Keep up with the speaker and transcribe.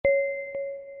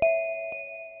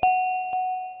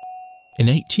In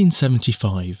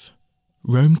 1875,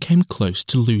 Rome came close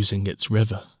to losing its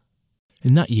river.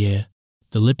 In that year,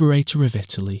 the liberator of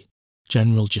Italy,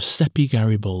 General Giuseppe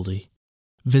Garibaldi,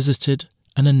 visited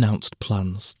and announced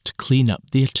plans to clean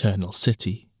up the Eternal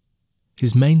City.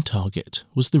 His main target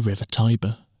was the River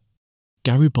Tiber.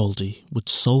 Garibaldi would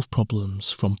solve problems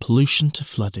from pollution to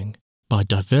flooding by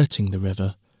diverting the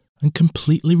river and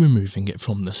completely removing it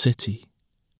from the city.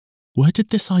 Where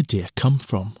did this idea come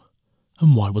from,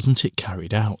 and why wasn't it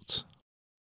carried out?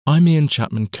 I'm Ian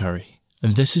Chapman Curry,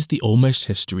 and this is the Almost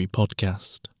History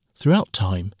podcast. Throughout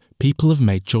time, people have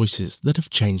made choices that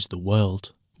have changed the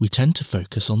world. We tend to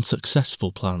focus on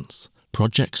successful plans,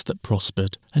 projects that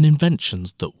prospered, and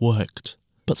inventions that worked.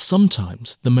 But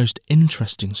sometimes the most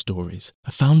interesting stories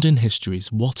are found in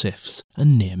history's what-ifs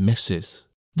and near misses.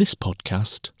 This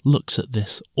podcast looks at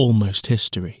this almost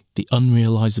history, the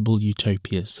unrealisable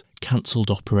utopias, cancelled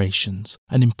operations,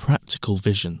 and impractical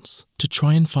visions, to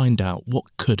try and find out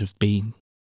what could have been.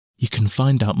 You can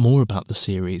find out more about the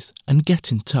series and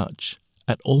get in touch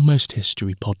at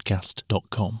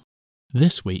almosthistorypodcast.com.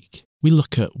 This week, we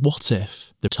look at what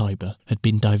if the Tiber had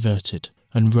been diverted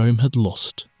and Rome had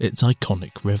lost its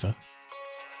iconic river.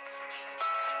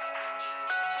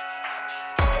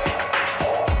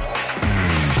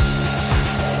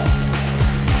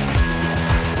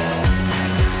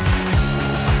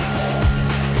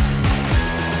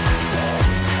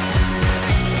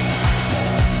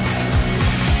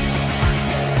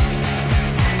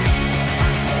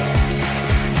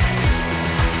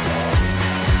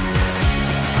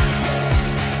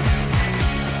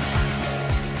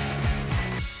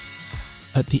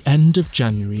 At the end of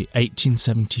January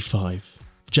 1875,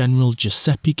 General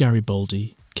Giuseppe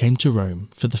Garibaldi came to Rome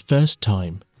for the first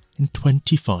time in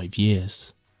 25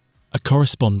 years. A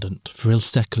correspondent for Il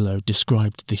Secolo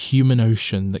described the human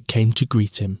ocean that came to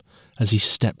greet him as he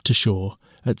stepped ashore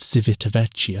at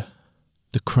Civitavecchia.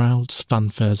 The crowds,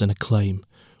 fanfares and acclaim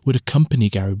would accompany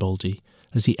Garibaldi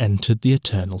as he entered the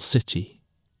Eternal City.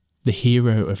 The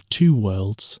hero of two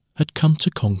worlds had come to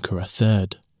conquer a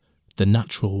third, the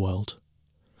natural world.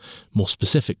 More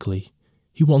specifically,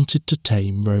 he wanted to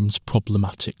tame Rome's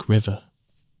problematic river.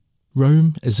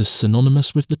 Rome is as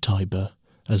synonymous with the Tiber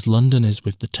as London is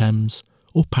with the Thames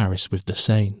or Paris with the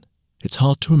Seine. It's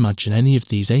hard to imagine any of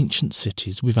these ancient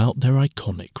cities without their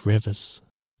iconic rivers.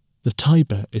 The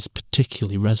Tiber is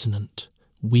particularly resonant,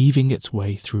 weaving its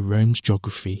way through Rome's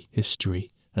geography, history,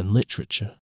 and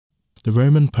literature. The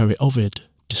Roman poet Ovid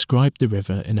described the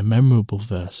river in a memorable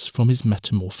verse from his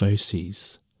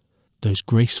Metamorphoses. Those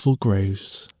graceful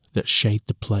groves that shade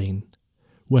the plain,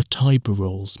 where Tiber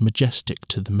rolls majestic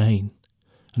to the main,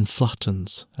 and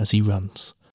flattens, as he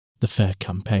runs, the fair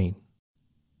campaign.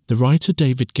 The writer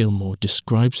David Gilmour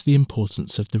describes the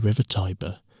importance of the River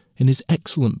Tiber in his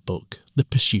excellent book, The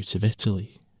Pursuit of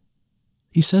Italy.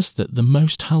 He says that the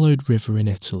most hallowed river in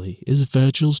Italy is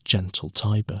Virgil's gentle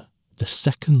Tiber, the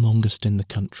second longest in the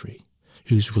country,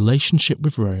 whose relationship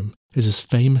with Rome is as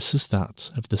famous as that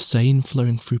of the Seine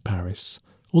flowing through Paris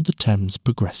or the Thames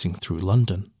progressing through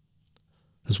London.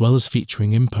 As well as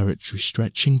featuring in poetry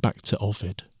stretching back to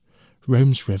Ovid,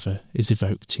 Rome's river is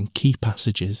evoked in key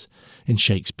passages in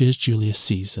Shakespeare's Julius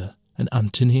Caesar and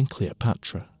Antony and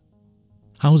Cleopatra.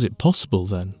 How is it possible,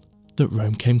 then, that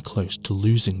Rome came close to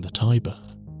losing the Tiber?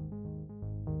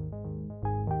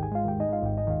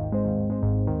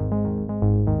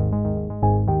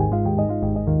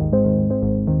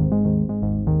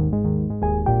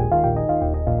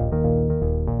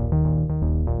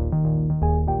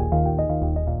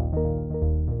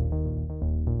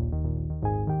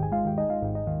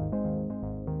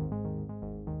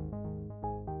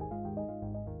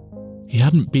 He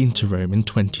hadn't been to Rome in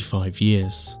 25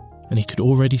 years, and he could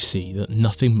already see that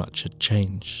nothing much had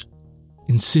changed.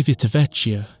 In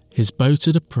Civitavecchia, his boat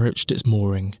had approached its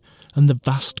mooring, and the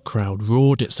vast crowd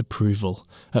roared its approval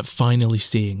at finally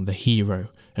seeing the hero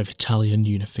of Italian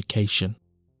unification.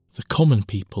 The common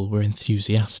people were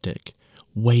enthusiastic,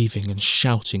 waving and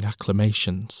shouting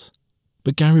acclamations.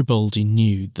 But Garibaldi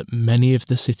knew that many of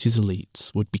the city's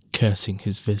elites would be cursing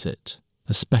his visit,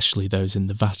 especially those in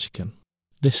the Vatican.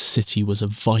 This city was a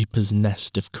viper's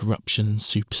nest of corruption and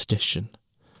superstition,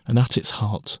 and at its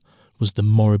heart was the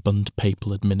moribund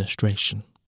papal administration.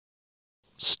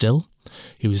 Still,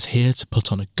 he was here to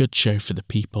put on a good show for the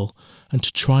people and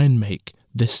to try and make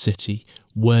this city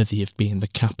worthy of being the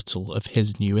capital of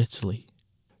his new Italy.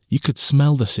 You could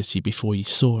smell the city before you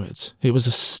saw it. It was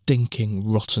a stinking,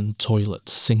 rotten toilet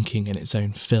sinking in its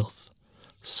own filth.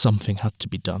 Something had to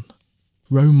be done.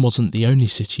 Rome wasn't the only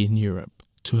city in Europe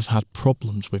to have had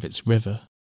problems with its river.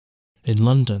 In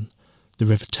London, the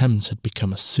River Thames had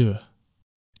become a sewer.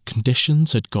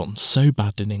 Conditions had gotten so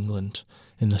bad in England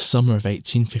in the summer of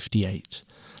 1858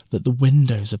 that the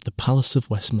windows of the Palace of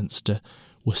Westminster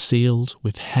were sealed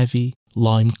with heavy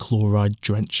lime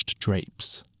chloride-drenched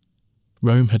drapes.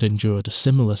 Rome had endured a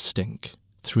similar stink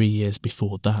 3 years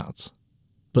before that.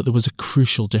 But there was a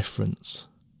crucial difference.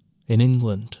 In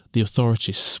England, the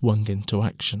authorities swung into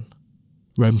action.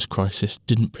 Rome's crisis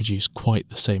didn't produce quite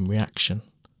the same reaction.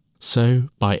 So,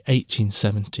 by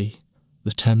 1870,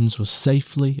 the Thames was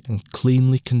safely and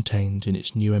cleanly contained in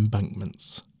its new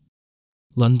embankments.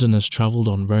 Londoners travelled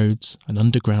on roads and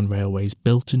underground railways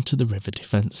built into the river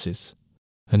defences,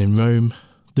 and in Rome,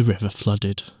 the river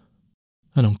flooded.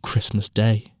 And on Christmas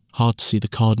Day, hard to see the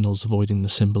cardinals avoiding the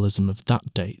symbolism of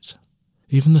that date,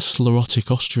 even the sclerotic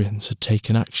Austrians had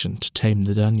taken action to tame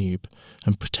the Danube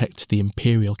and protect the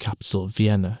imperial capital of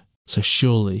Vienna, so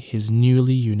surely his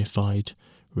newly unified,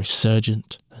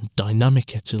 resurgent and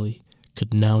dynamic Italy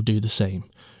could now do the same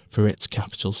for its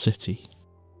capital city.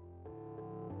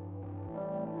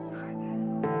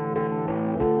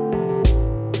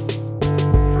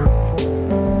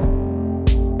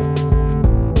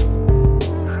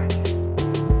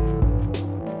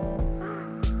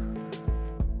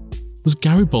 Was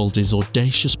Garibaldi's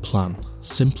audacious plan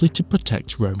simply to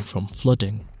protect Rome from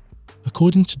flooding?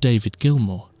 According to David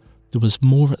Gilmour, there was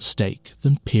more at stake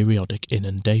than periodic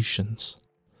inundations.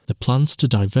 The plans to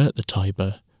divert the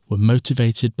Tiber were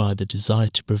motivated by the desire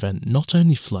to prevent not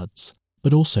only floods,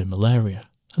 but also malaria,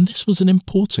 and this was an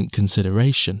important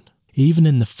consideration. Even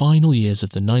in the final years of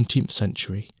the 19th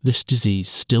century, this disease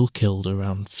still killed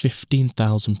around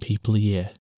 15,000 people a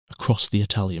year across the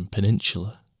Italian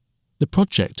peninsula. The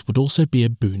project would also be a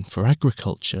boon for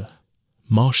agriculture.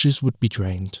 Marshes would be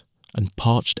drained and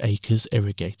parched acres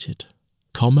irrigated.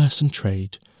 Commerce and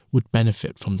trade would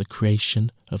benefit from the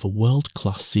creation of a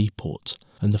world-class seaport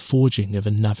and the forging of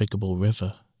a navigable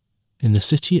river. In the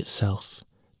city itself,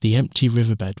 the empty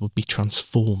riverbed would be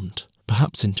transformed,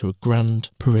 perhaps into a grand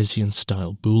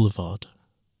Parisian-style boulevard.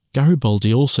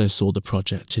 Garibaldi also saw the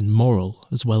project in moral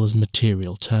as well as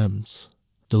material terms.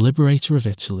 The liberator of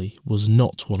Italy was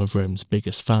not one of Rome's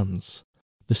biggest fans.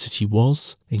 The city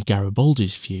was, in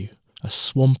Garibaldi's view, a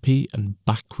swampy and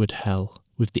backward hell,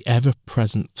 with the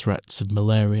ever-present threats of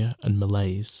malaria and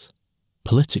malaise.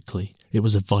 Politically, it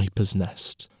was a viper's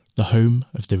nest, the home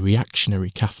of the reactionary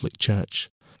Catholic Church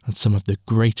and some of the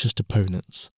greatest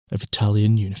opponents of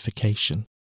Italian unification.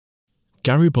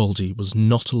 Garibaldi was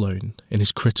not alone in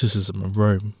his criticism of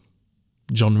Rome.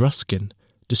 John Ruskin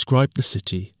described the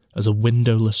city as a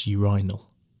windowless urinal.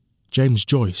 James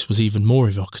Joyce was even more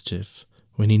evocative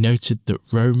when he noted that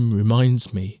Rome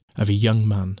reminds me of a young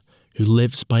man who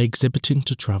lives by exhibiting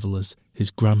to travellers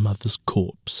his grandmother's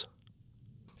corpse.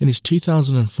 In his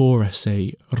 2004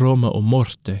 essay Roma o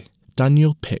Morte,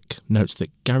 Daniel Pick notes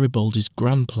that Garibaldi's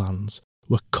grand plans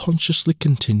were consciously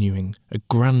continuing a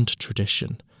grand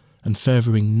tradition and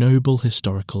furthering noble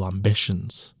historical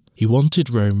ambitions. He wanted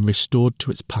Rome restored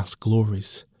to its past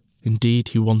glories. Indeed,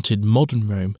 he wanted modern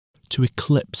Rome to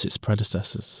eclipse its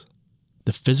predecessors.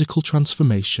 The physical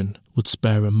transformation would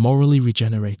spur a morally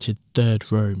regenerated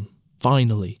Third Rome.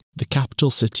 Finally, the capital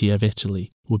city of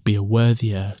Italy would be a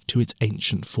worthy heir to its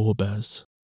ancient forebears.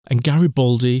 And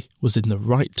Garibaldi was in the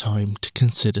right time to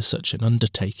consider such an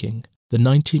undertaking. The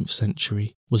 19th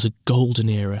century was a golden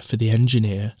era for the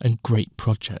engineer and great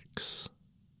projects.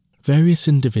 Various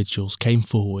individuals came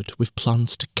forward with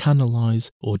plans to canalise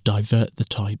or divert the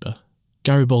Tiber.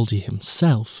 Garibaldi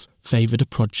himself favoured a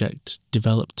project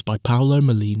developed by Paolo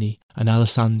Mellini and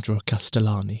Alessandro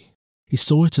Castellani. He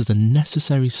saw it as a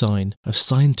necessary sign of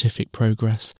scientific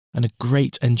progress and a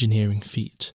great engineering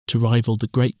feat to rival the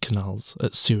great canals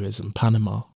at Suez and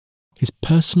Panama. His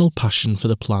personal passion for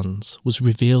the plans was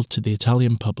revealed to the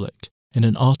Italian public in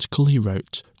an article he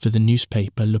wrote for the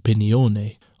newspaper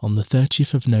L'Opinione on the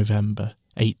 30th of November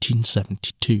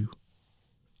 1872.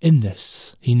 In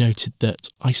this, he noted that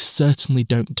I certainly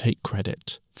don't take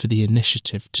credit for the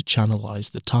initiative to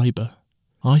channelise the Tiber.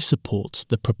 I support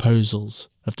the proposals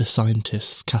of the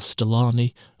scientists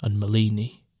Castellani and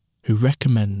Mellini, who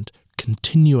recommend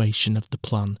continuation of the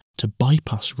plan to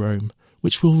bypass Rome,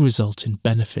 which will result in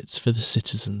benefits for the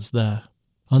citizens there.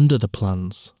 Under the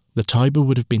plans, the Tiber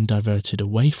would have been diverted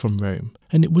away from Rome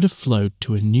and it would have flowed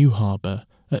to a new harbour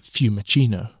at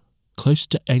Fiumicino, close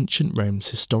to ancient Rome's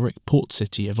historic port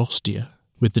city of Ostia.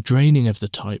 With the draining of the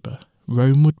Tiber,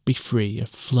 Rome would be free of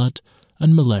flood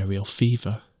and malarial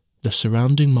fever. The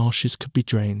surrounding marshes could be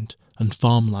drained and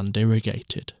farmland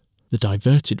irrigated. The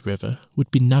diverted river would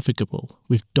be navigable,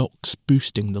 with docks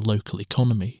boosting the local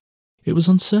economy. It was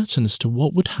uncertain as to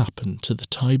what would happen to the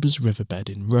Tiber's riverbed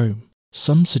in Rome.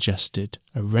 Some suggested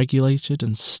a regulated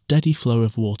and steady flow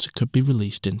of water could be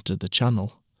released into the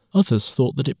channel. Others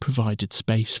thought that it provided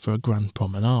space for a grand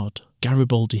promenade.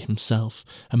 Garibaldi himself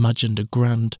imagined a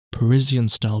grand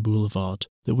Parisian-style boulevard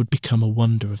that would become a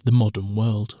wonder of the modern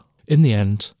world. In the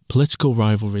end, political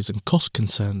rivalries and cost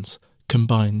concerns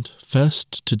combined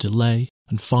first to delay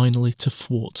and finally to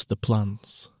thwart the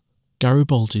plans.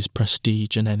 Garibaldi's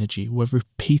prestige and energy were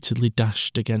repeatedly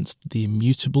dashed against the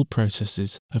immutable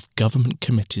processes of government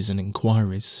committees and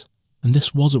inquiries. And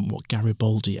this wasn't what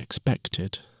Garibaldi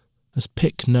expected. As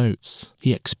Pick notes,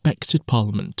 he expected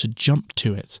Parliament to jump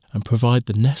to it and provide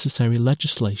the necessary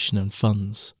legislation and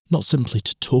funds, not simply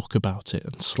to talk about it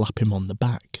and slap him on the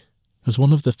back. As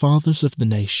one of the fathers of the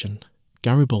nation,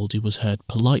 Garibaldi was heard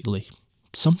politely,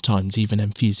 sometimes even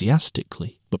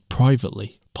enthusiastically, but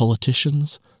privately.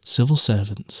 Politicians, civil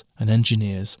servants and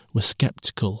engineers were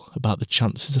sceptical about the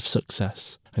chances of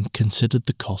success and considered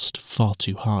the cost far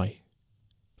too high.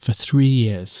 For 3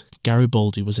 years,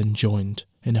 Garibaldi was enjoined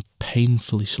in a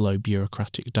painfully slow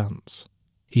bureaucratic dance.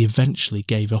 He eventually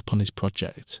gave up on his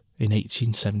project in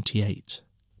 1878.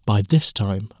 By this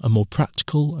time, a more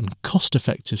practical and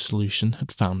cost-effective solution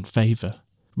had found favour.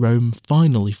 Rome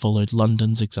finally followed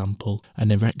London's example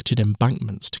and erected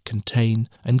embankments to contain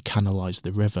and canalise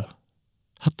the river.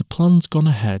 Had the plans gone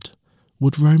ahead,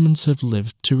 would Romans have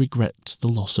lived to regret the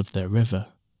loss of their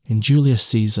river? In Julius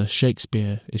Caesar,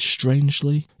 Shakespeare is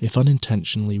strangely, if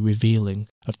unintentionally, revealing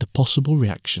of the possible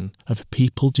reaction of a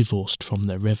people divorced from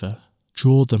their river.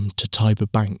 Draw them to Tiber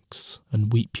banks,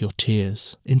 and weep your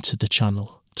tears into the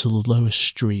channel, till the lowest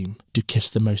stream do kiss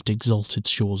the most exalted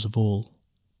shores of all.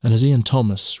 And as Ian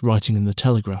Thomas, writing in the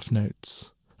Telegraph,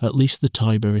 notes, at least the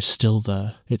Tiber is still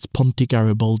there, its Ponte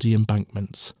Garibaldi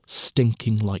embankments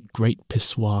stinking like great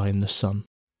pissoir in the sun.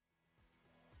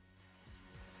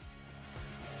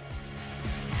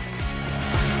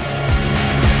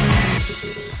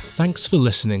 Thanks for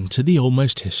listening to the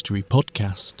Almost History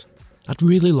podcast. I'd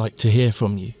really like to hear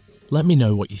from you. Let me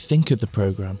know what you think of the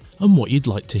programme and what you'd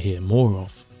like to hear more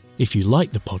of. If you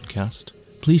like the podcast,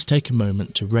 please take a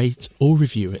moment to rate or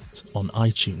review it on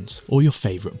iTunes or your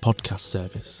favourite podcast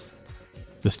service.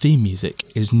 The theme music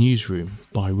is Newsroom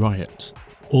by Riot.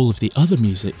 All of the other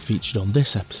music featured on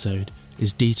this episode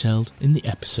is detailed in the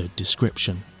episode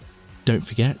description. Don't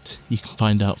forget, you can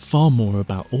find out far more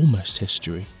about Almost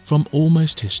History from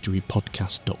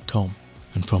almosthistorypodcast.com.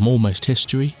 And from Almost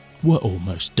History, we're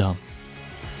almost done.